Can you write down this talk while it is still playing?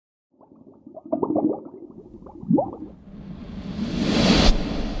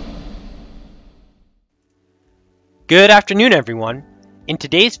Good afternoon, everyone. In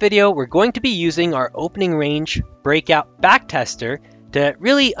today's video, we're going to be using our opening range breakout backtester to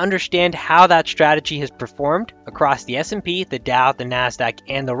really understand how that strategy has performed across the S&P, the Dow, the Nasdaq,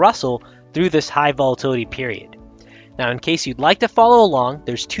 and the Russell through this high volatility period. Now, in case you'd like to follow along,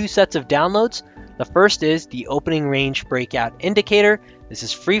 there's two sets of downloads. The first is the opening range breakout indicator. This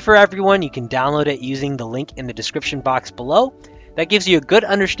is free for everyone. You can download it using the link in the description box below. That gives you a good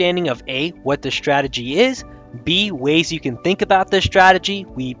understanding of A, what the strategy is, B, ways you can think about this strategy.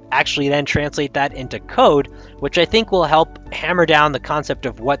 We actually then translate that into code, which I think will help hammer down the concept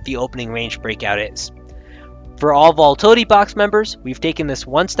of what the opening range breakout is. For all Volatility Box members, we've taken this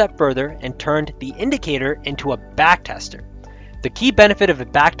one step further and turned the indicator into a backtester. The key benefit of a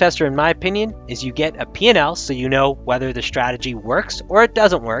backtester, in my opinion, is you get a P&L so you know whether the strategy works or it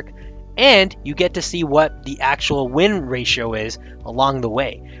doesn't work, and you get to see what the actual win ratio is along the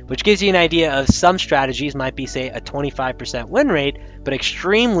way, which gives you an idea of some strategies might be, say, a 25% win rate, but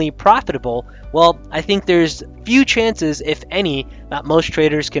extremely profitable. Well, I think there's few chances, if any, that most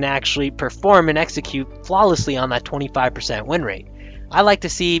traders can actually perform and execute flawlessly on that 25% win rate. I like to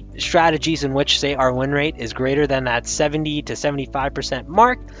see strategies in which, say, our win rate is greater than that 70 to 75%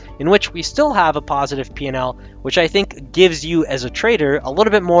 mark, in which we still have a positive P&L, which I think gives you as a trader a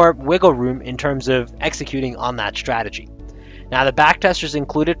little bit more wiggle room in terms of executing on that strategy. Now, the backtester is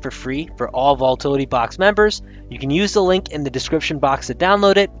included for free for all Volatility Box members. You can use the link in the description box to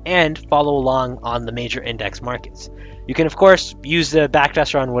download it and follow along on the major index markets. You can, of course, use the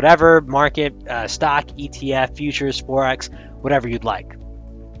backtester on whatever market, stock, ETF, futures, Forex, whatever you'd like.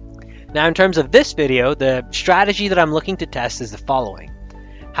 Now, in terms of this video, the strategy that I'm looking to test is the following.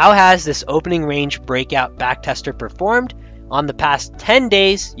 How has this opening range breakout backtester performed on the past 10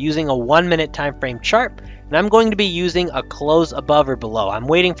 days using a 1-minute time frame chart? And I'm going to be using a close above or below. I'm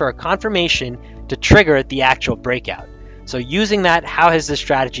waiting for a confirmation to trigger the actual breakout. So using that, how has this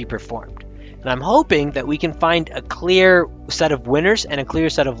strategy performed? And I'm hoping that we can find a clear set of winners and a clear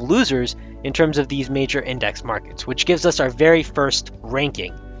set of losers in terms of these major index markets, which gives us our very first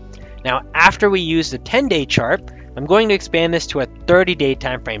ranking. Now, after we use the 10-day chart, I'm going to expand this to a 30-day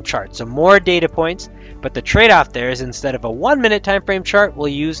time frame chart. So more data points, but the trade-off there is instead of a 1-minute time frame chart, we'll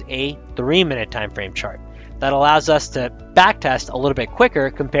use a 3-minute time frame chart. That allows us to backtest a little bit quicker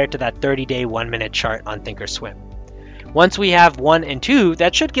compared to that 30-day 1-minute chart on ThinkOrSwim. Once we have 1 and 2,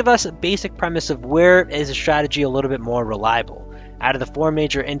 that should give us a basic premise of where is a strategy a little bit more reliable. Out of the 4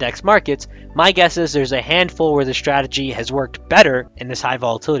 major index markets, my guess is there's a handful where the strategy has worked better in this high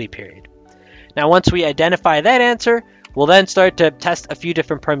volatility period. Now, once we identify that answer, we'll then start to test a few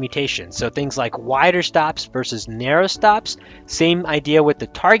different permutations. So things like wider stops versus narrow stops, same idea with the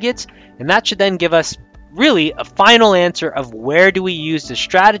targets, and that should then give us really a final answer of where do we use the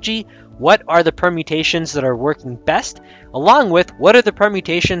strategy, what are the permutations that are working best, along with what are the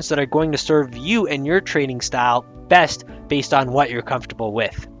permutations that are going to serve you and your trading style best based on what you're comfortable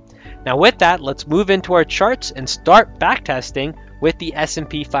with. Now with that, let's move into our charts and start backtesting with the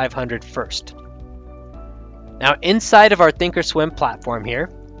S&P 500 first. Now inside of our ThinkOrSwim platform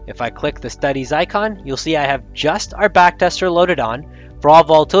here, if I click the studies icon, you'll see I have just our backtester loaded on. For all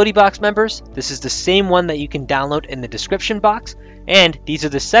Volatility Box members, this is the same one that you can download in the description box, and these are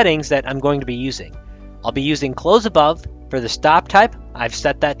the settings that I'm going to be using. I'll be using close above. For the stop type, I've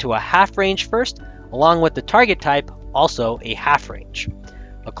set that to a half range first, along with the target type, also a half range.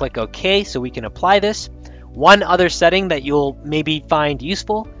 I'll click OK so we can apply this. One other setting that you'll maybe find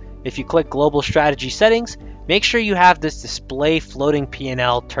useful, if you click Global Strategy Settings, make sure you have this display floating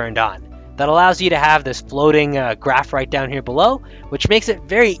P&L turned on. That allows you to have this floating graph right down here below, which makes it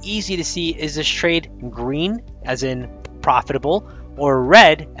very easy to see, is this trade green as in profitable or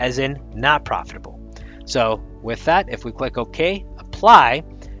red as in not profitable. So with that, if we click OK, apply,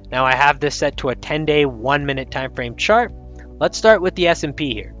 now I have this set to a 10-day 1-minute time frame chart. Let's start with the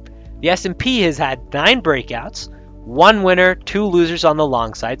S&P here. The S&P has had 9 breakouts, 1 winner, 2 losers on the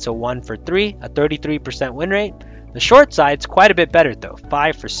long side, so 1 for 3, a 33% win rate. The short side's quite a bit better though,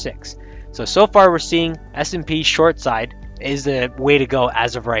 5 for 6. So far we're seeing S&P short side is the way to go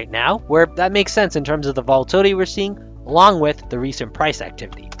as of right now, where that makes sense in terms of the volatility we're seeing, along with the recent price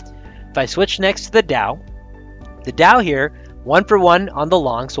activity. If I switch next to the Dow here, 1 for 1 on the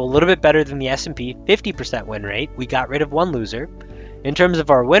long, so a little bit better than the S&P, 50% win rate. We got rid of 1 loser. In terms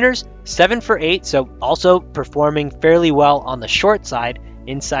of our winners, 7 for 8, so also performing fairly well on the short side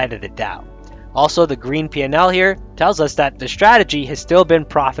inside of the Dow. Also, the green P&L here tells us that the strategy has still been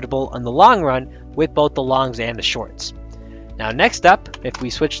profitable in the long run with both the longs and the shorts. Now next up, if we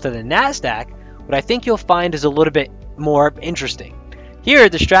switch to the Nasdaq, what I think you'll find is a little bit more interesting. Here,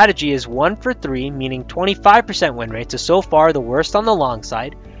 the strategy is 1 for 3, meaning 25% win rate, so far the worst on the long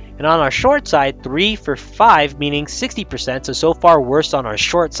side. And on our short side, 3 for 5, meaning 60%, so far worst on our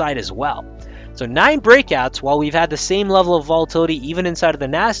short side as well. So 9 breakouts, while we've had the same level of volatility even inside of the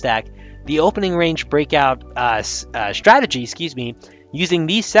Nasdaq, the opening range breakout strategy, using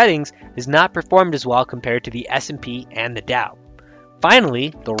these settings has not performed as well compared to the S&P and the Dow.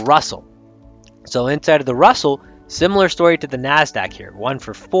 Finally, the Russell. So inside of the Russell, similar story to the Nasdaq here. 1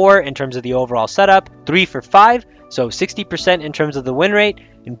 for 4 in terms of the overall setup, 3 for 5, so 60% in terms of the win rate.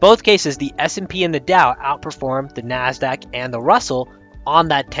 In both cases, the S&P and the Dow outperformed the Nasdaq and the Russell on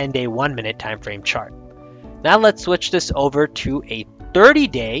that 10-day 1-minute time frame chart. Now let's switch this over to a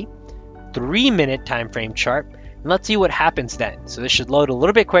 30-day 3-minute time frame chart, and let's see what happens then. So this should load a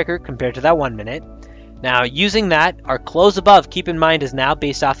little bit quicker compared to that 1 minute. Now using that, our close above, keep in mind, is now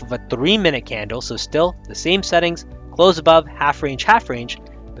based off of a 3-minute candle, so still the same settings, close above, half range,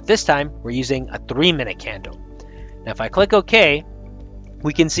 but this time we're using a 3-minute candle. Now if I click OK,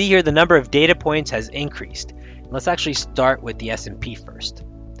 we can see here the number of data points has increased. Let's actually start with the S&P first.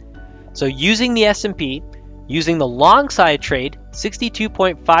 So using the S&P, using the long side trade,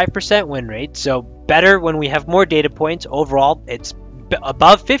 62.5% win rate, so better when we have more data points. Overall, it's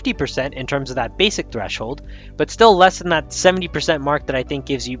above 50% in terms of that basic threshold, but still less than that 70% mark that I think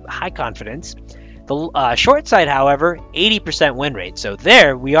gives you high confidence. The short side, however, 80% win rate, so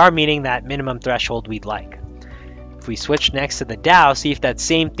there we are meeting that minimum threshold we'd like. If we switch next to the Dow, see if that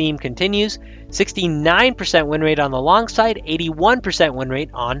same theme continues. 69% win rate on the long side, 81% win rate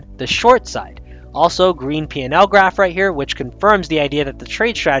on the short side. Also, green P&L graph right here, which confirms the idea that the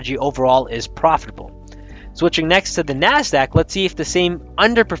trade strategy overall is profitable. Switching next to the Nasdaq, let's see if the same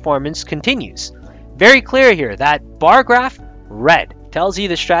underperformance continues. Very clear here, that bar graph, red, tells you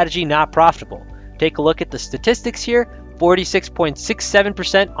the strategy not profitable. Take a look at the statistics here,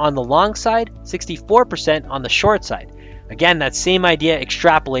 46.67% on the long side, 64% on the short side. Again, that same idea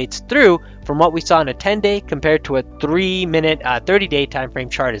extrapolates through from what we saw in a 10-day compared to a 3-minute, 30-day time frame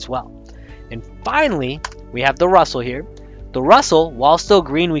chart as well. And finally, we have the Russell here. The Russell, while still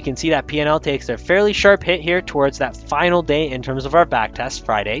green, we can see that P&L takes a fairly sharp hit here towards that final day in terms of our backtest,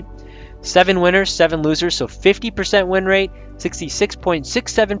 Friday. 7 winners, 7 losers, so 50% win rate,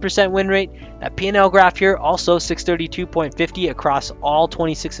 66.67% win rate. That P&L graph here, also 632.50 across all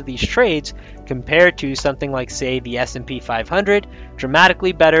 26 of these trades, compared to something like, say, the S&P 500,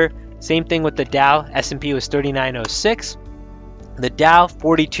 dramatically better. Same thing with the Dow. S&P was 3906, the Dow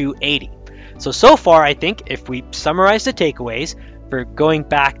 4280. So far, I think if we summarize the takeaways for going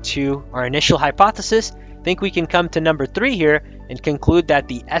back to our initial hypothesis, I think we can come to number 3 here and conclude that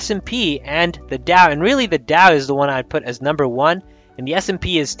the S&P and the Dow, and really the Dow is the one I'd put as number 1, and the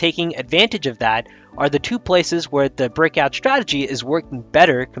S&P is taking advantage of that, are the 2 places where the breakout strategy is working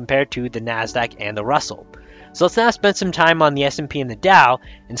better compared to the Nasdaq and the Russell. So let's now spend some time on the S&P and the Dow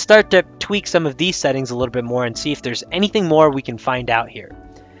and start to tweak some of these settings a little bit more and see if there's anything more we can find out here.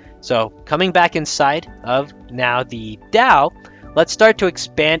 So coming back inside of now the Dow, let's start to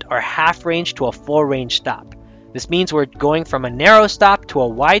expand our half range to a full range stop. This means we're going from a narrow stop to a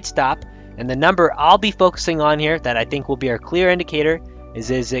wide stop, and the number I'll be focusing on here that I think will be our clear indicator is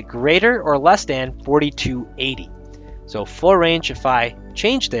it greater or less than 4280? So full range, if I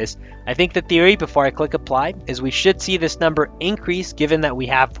change this, I think the theory before I click apply is we should see this number increase given that we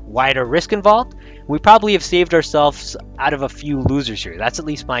have wider risk involved. We probably have saved ourselves out of a few losers here. That's at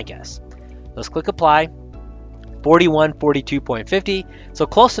least my guess. Let's click apply. 41, 42.50, so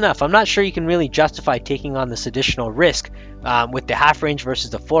close enough. I'm not sure you can really justify taking on this additional risk with the half range versus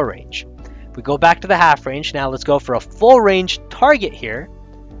the full range. If we go back to the half range, now let's go for a full range target here.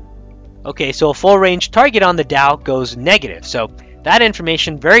 Okay, so a full range target on the Dow goes negative. So that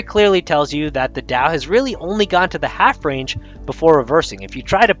information very clearly tells you that the Dow has really only gone to the half range before reversing. If you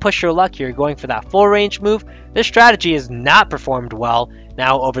try to push your luck here going for that full range move, this strategy has not performed well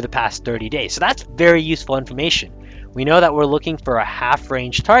now over the past 30 days. So that's very useful information. We know that we're looking for a half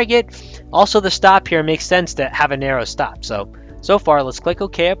range target. Also, the stop here makes sense to have a narrow stop. So far, let's click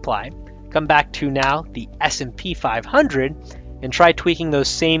OK, apply. Come back to now the S&P 500 and try tweaking those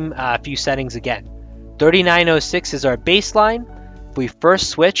same few settings again. 3906 is our baseline. If we first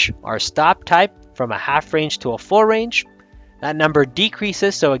switch our stop type from a half range to a full range, that number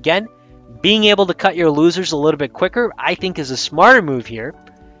decreases. So again, being able to cut your losers a little bit quicker, I think, is a smarter move here.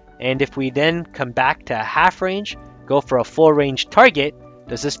 And if we then come back to half range, go for a full range target,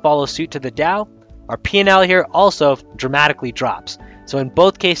 does this follow suit to the Dow? Our P&L here also dramatically drops. So in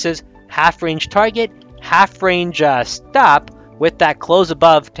both cases, half range target, half range stop with that close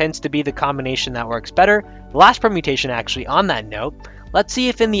above tends to be the combination that works better. The last permutation actually on that note, let's see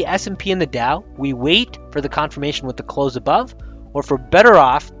if in the S&P and the Dow, we wait for the confirmation with the close above, or if we're better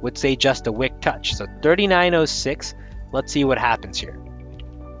off with, say, just a wick touch. So 39.06, let's see what happens here.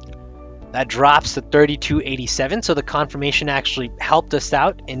 That drops to 32.87, so the confirmation actually helped us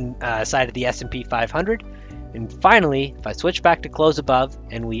out inside of the S&P 500. And finally, if I switch back to close above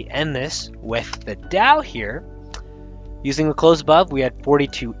and we end this with the Dow here, using the close above, we had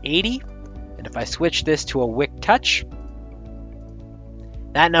 42.80. And if I switch this to a wick touch,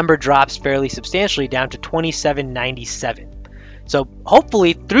 that number drops fairly substantially down to 27.97. So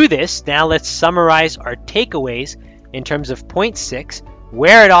hopefully through this, now let's summarize our takeaways in terms of point 6.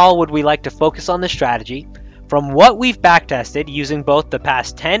 Where at all would we like to focus on the strategy? From what we've backtested using both the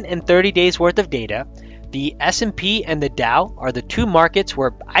past 10 and 30 days worth of data, the S&P and the Dow are the two markets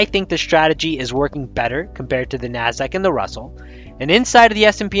where I think the strategy is working better compared to the Nasdaq and the Russell. And inside of the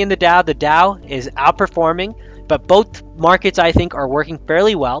S&P and the Dow is outperforming, but both markets I think are working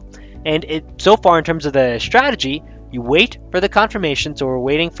fairly well. And so far in terms of the strategy, you wait for the confirmation, so we're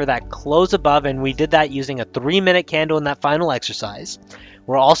waiting for that close above, and we did that using a 3-minute candle in that final exercise.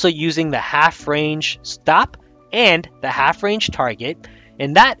 We're also using the half range stop and the half range target,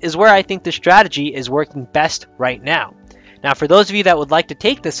 and that is where I think the strategy is working best right now. Now, for those of you that would like to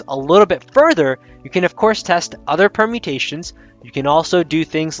take this a little bit further, you can of course test other permutations. You can also do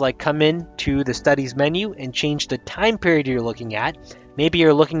things like come in to the studies menu and change the time period you're looking at. Maybe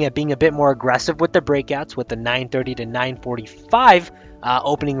you're looking at being a bit more aggressive with the breakouts with the 9:30 to 9:45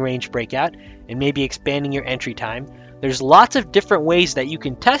 opening range breakout, and maybe expanding your entry time. There's lots of different ways that you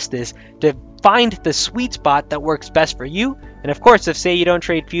can test this to find the sweet spot that works best for you. And of course, if say you don't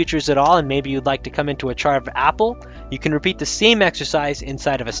trade futures at all and maybe you'd like to come into a chart of Apple, you can repeat the same exercise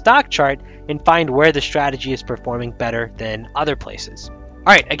inside of a stock chart and find where the strategy is performing better than other places.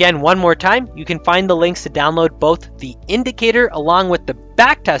 All right, again, one more time, you can find the links to download both the indicator along with the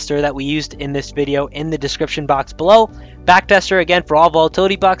backtester that we used in this video in the description box below. Backtester, again, for all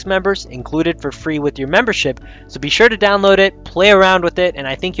Volatility Box members, included for free with your membership. So be sure to download it, play around with it, and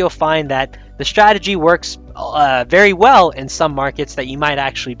I think you'll find that the strategy works very well in some markets that you might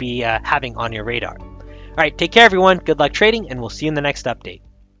actually be having on your radar. All right, take care, everyone. Good luck trading, and we'll see you in the next update.